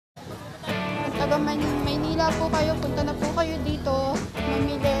taga Maynila po kayo, punta na po kayo dito.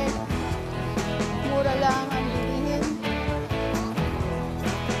 Mamili. Mura lang ang bilihin.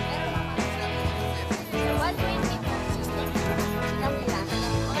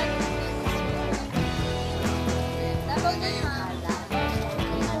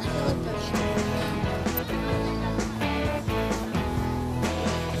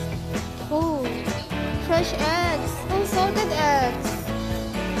 Oh, fresh eggs. Oh, salted eggs.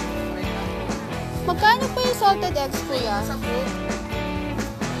 Magkano po yung salted eggs, kuya?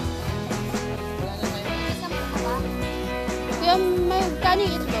 Kuya, may magkano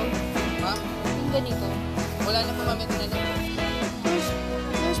yung itlog? Ma'am? Yung ganito. Wala na po mami na lang.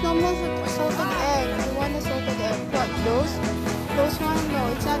 There's no more salted egg. You want a salted egg? What, those? Those one?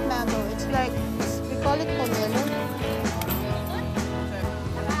 No, it's not mango. It's like, we call it pomelo.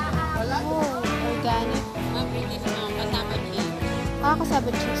 Oh, organic. Ma'am, British kasama cheese.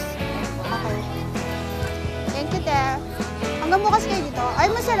 Kasama cheese. Okay. Thank you, te. Hanggang bukas kayo dito.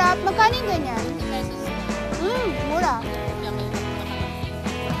 Ay, masarap. Magkano yung ganyan? 50 pesos. Mura.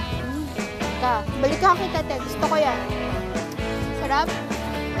 Balikan kita, te. Gusto ko yan. Sarap.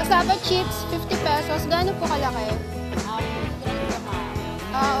 Kasama chips, 50 pesos. Gaano po kalaki?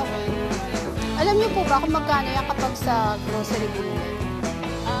 Okay. Alam niyo po ba kung magkano yan kapag sa grocery bumili?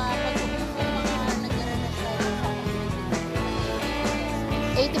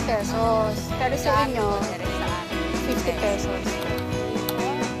 80 pesos. Pero sa inyo, 50 pesos.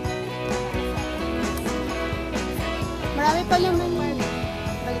 Marami pa naman yan.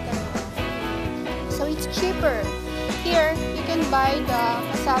 Balikan ko. So, it's cheaper. Here, you can buy the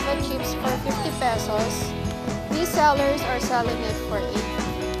cassava chips for 50 pesos. These sellers are selling it for 8.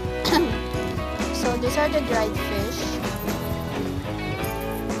 So, these are the dried fish.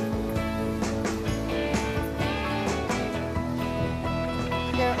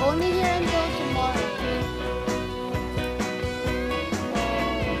 They're only here until tomorrow.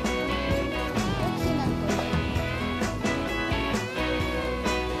 What's in it?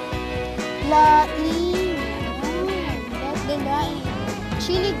 Laing. That's the laing.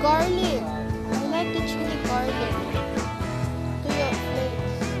 Chili garlic. I like the chili garlic. To your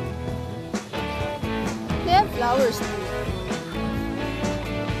face. They have flowers too.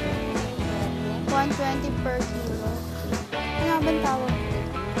 120 per kilo. Ano ba ang tawag?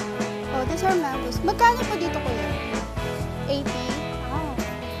 Oh, these are mangoes. Magkano po dito, kuya? 80? Oh.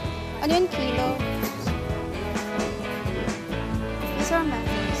 Ano yung kilo? These are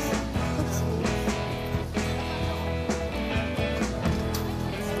mangoes. Let's see.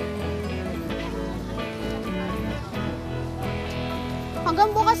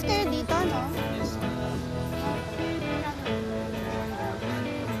 Hanggang bukas kayo dito, no?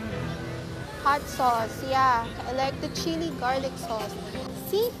 Hot sauce, yeah. I like the chili garlic sauce.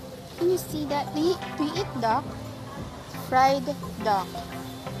 See? Can you see that? We eat duck. Fried duck.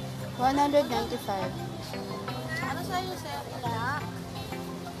 195. Ano sa'yo, sir? Duck?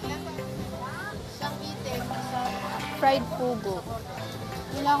 Isang meeting. Fried pugo.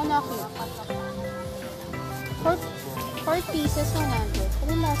 Wala ako nakita. 4 pieces, 100.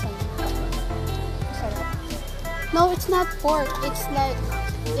 Ano lasa niya? Masarap. No, it's not pork. It's like,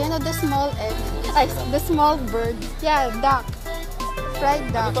 you know, the small egg. Ay, the small bird. Yeah, duck.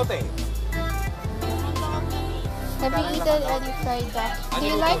 Fried duck. Have you eaten any fried duck? Do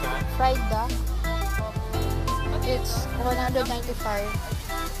you like fried duck? It's 195.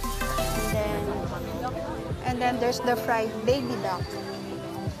 And then there's the fried baby duck.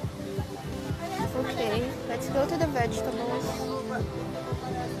 Okay, let's go to the vegetables.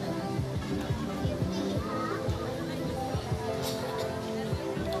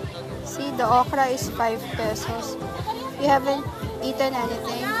 See, the okra is 5 pesos. You haven't eaten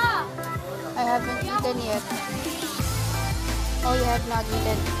anything? I haven't eaten yet. Oh, you have not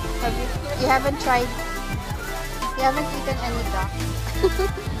eaten. You haven't tried? You haven't eaten any duck?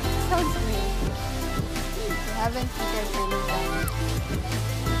 Sounds weird. You haven't eaten any duck.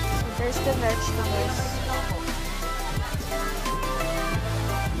 So there's the vegetables.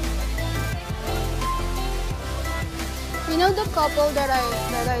 You know the couple that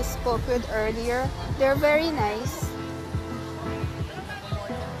I spoke with earlier? They're very nice.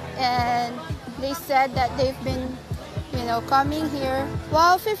 And they said that they've been, you know, coming here.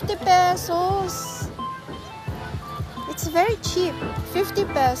 Wow, 50 pesos. It's very cheap. 50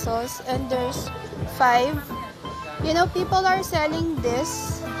 pesos and there's 5. You know, people are selling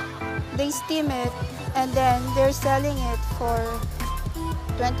this. They steam it and then they're selling it for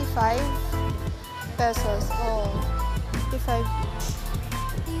 25 pesos. Oh, 55 each.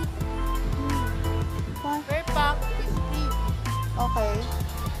 What? Per pack is free. Okay.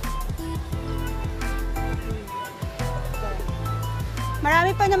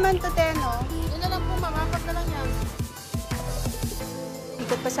 Marami pa naman to, te, no? Yun na lang po, mamapat na lang yan.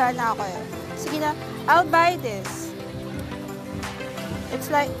 Ikot pa sana ako eh. Sige na, I'll buy this.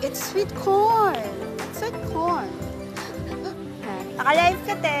 It's like, it's sweet corn. Sweet corn. Naka-live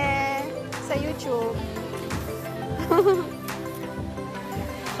ka, te. Sa YouTube.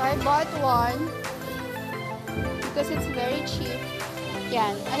 So I bought one. Because it's very cheap.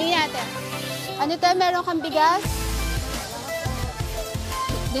 Yan. Ano yun natin? Ano tayo? Meron kang bigas?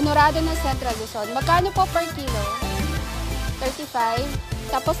 Dinurado ng Central Luzon. Magkano po per kilo?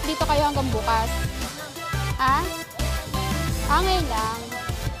 35. Tapos dito kayo hanggang bukas. Ha? Ngayon lang.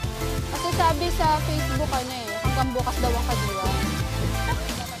 Kasi sabi sa Facebook ano eh, hanggang bukas daw ang Kadiwa.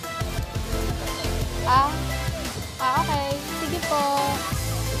 Okay. Sige po.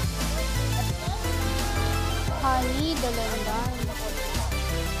 Honey, dalandan.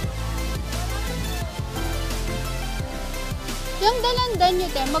 Yung dalandan nyo,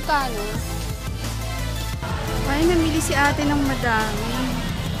 te, magkano? Ay, namili si ate ng madami.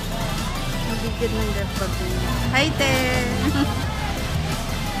 Mabigyan ng dapag niya. Hi, te!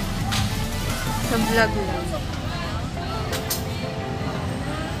 Sa vlog lang.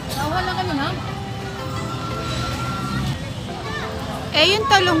 Nakuha lang kami, ma'am. Eh, yung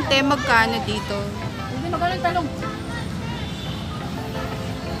talong, te, magkano dito? Hindi, magkano yung talong?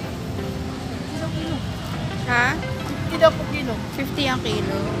 Ha? 50 daw po kilo. 50 ang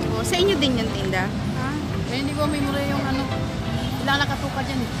kilo. O, sa inyo din yung tinda? Ha? Eh, hindi ko may mura yung ano. Ilang nakatuka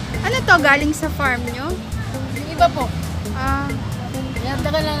dyan eh. Ano to? Galing sa farm nyo? Yung iba po.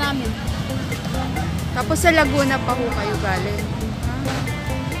 Dagan lang namin. Tapos sa Laguna pa ho kayo galing.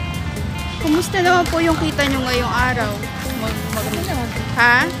 Kumusta naman po yung kita nyo ngayong araw? Maganda naman.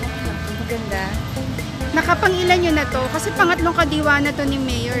 Ha? Maganda. Nakapang ilan nyo na to? Kasi pangatlong Kadiwa na to ni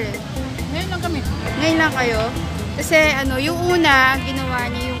Mayor eh. Ngayon lang kami. Ngayon lang kayo? Kasi ano, yung una, ginawa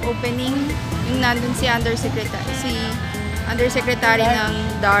niya yung opening, yung nandun si Undersecretary ng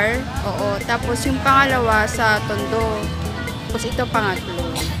DAR. Oo. Tapos yung pangalawa sa Tondo. Tapos ito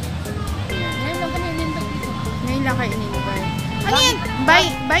pangatlo. Ngayon lang kami in-invite dito. Ngayon lang kayo in-invite. Ano yan?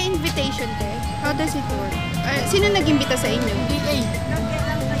 By invitation, te? How does it work? Sino nag-imbita sa inyo? DA.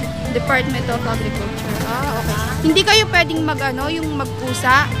 Department of Agriculture. Okay. Hindi kayo pwedeng yung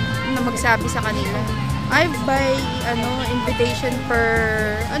magpusa na magsabi sa kanila. Ay, by invitation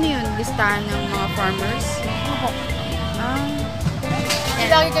per listahan ng mga farmers. Opo.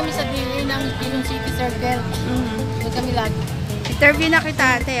 Lagi kami sa DA ng Quezon City Circle. Doon kami lagi. Interview na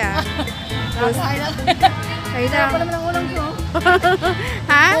kita, ate, ah. Kayo lang. Wala naman ang ulam ko.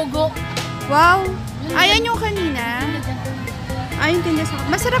 Ha? Pogo. Wow. Ayan yung kanina. Ayun, tinda sa...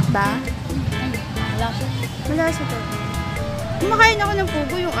 Masarap ba? Wala siya. Wala siya to. Kumakain ako ng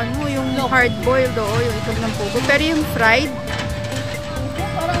pugo, yung hard-boiled, yung itlog ng pugo. Pero yung fried,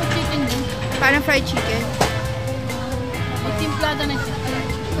 parang chicken din. parang fried chicken. Magtimplada ng chicken.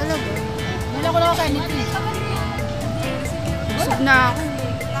 Talaga. Wala ko nakakain nito eh. Busog na ako.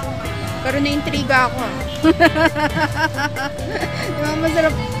 Pero na-intriga ako. Diba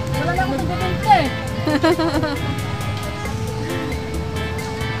masarap? Wala na ako magpupunta eh.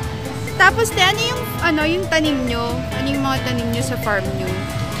 Tapos, te, ano yung tanim nyo? Ano yung mga tanim nyo sa farm nyo?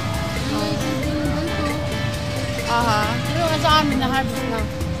 Aha. Pero sa amin, na-harvest na.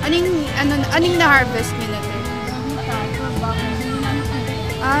 Anong na-harvest nyo na, te?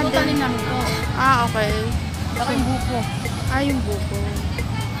 Tanim namin ko. Okay. Saka yung buko. Yung buko.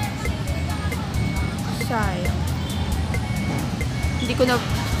 Sayang. Hindi ko na...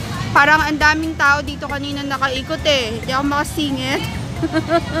 Parang ang daming tao dito kanina nakaikot eh. Hindi ako makasingit.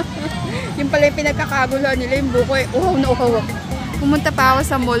 Yung pala yung pinagkakaguluhan nila yung buko eh. Uhaw na uhaw ako. Pumunta pa ako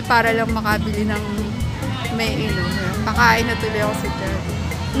sa mall para lang makabili ng may pakain na tuloy ako sa dyan.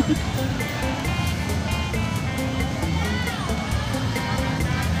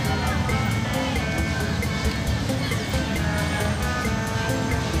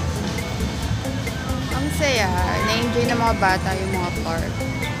 Ang saya. Na-enjoy ng mga bata yung mga park.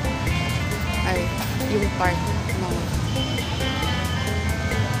 Yung park.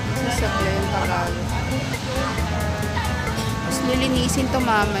 Sasablay yung Tagalog. Tapos lilinisin to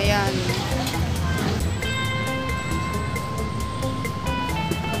mamaya.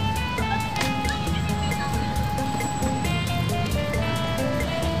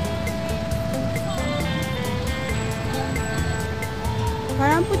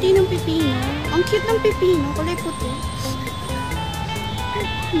 Parang puti ng pipino. Ang cute ng pipino. Kulay puti.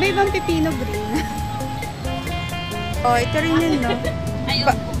 May ibang pipino green. Ito rin yun, no?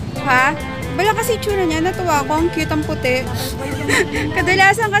 Ha? Bala kasi tsura niya. Natuwa ko. Ang cute ang puti.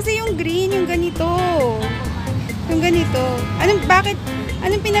 Kadalasan kasi yung green, yung ganito. Yung ganito.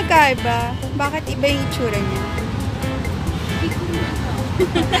 Anong pinagkaiba? Bakit iba yung itsura niya?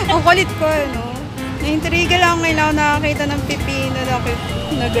 Ang kulit ko, no? Na-intriga lang ngayon ako nakakita ng pipino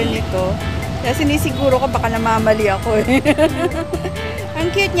na ganito. Kaya sinisiguro ko baka namamali ako eh. Ang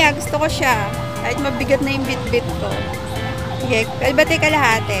cute niya. Gusto ko siya. Kahit mabigat na yung bit-bit ko. Sige, kalbate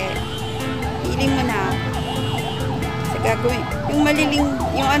kalahati. Piling mo na. Kasi gagawin. Yung maliling,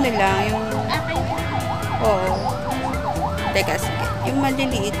 yung ano lang, yung... Oo. Teka, sige. Yung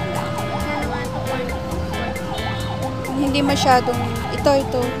maliliit lang. Hindi masyadong...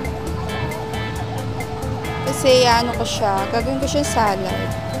 Ito. Kasi ano ko siya. Gagawin ko siya salad.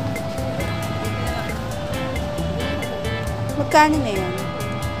 Magkano na yun?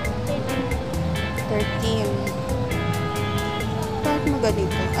 13. Bakit mo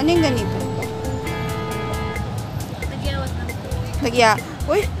ganito? Ano yung ganito?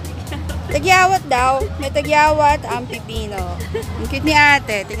 Uy! Tagyawat daw. May tagyawat ang pipino. Ang cute ni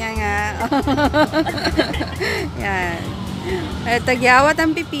ate. Tingnan nga. Yan. May tagyawat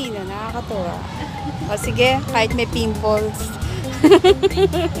ang pipino. Nakakatuwa. O sige, kahit may pimples.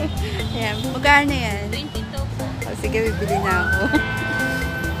 Yan. Magkano yan? 22 po. O sige, bibili na ako.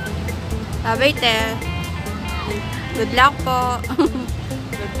 Abay, te. Good luck po.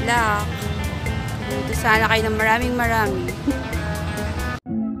 Good luck. Dito sana kayo ng maraming.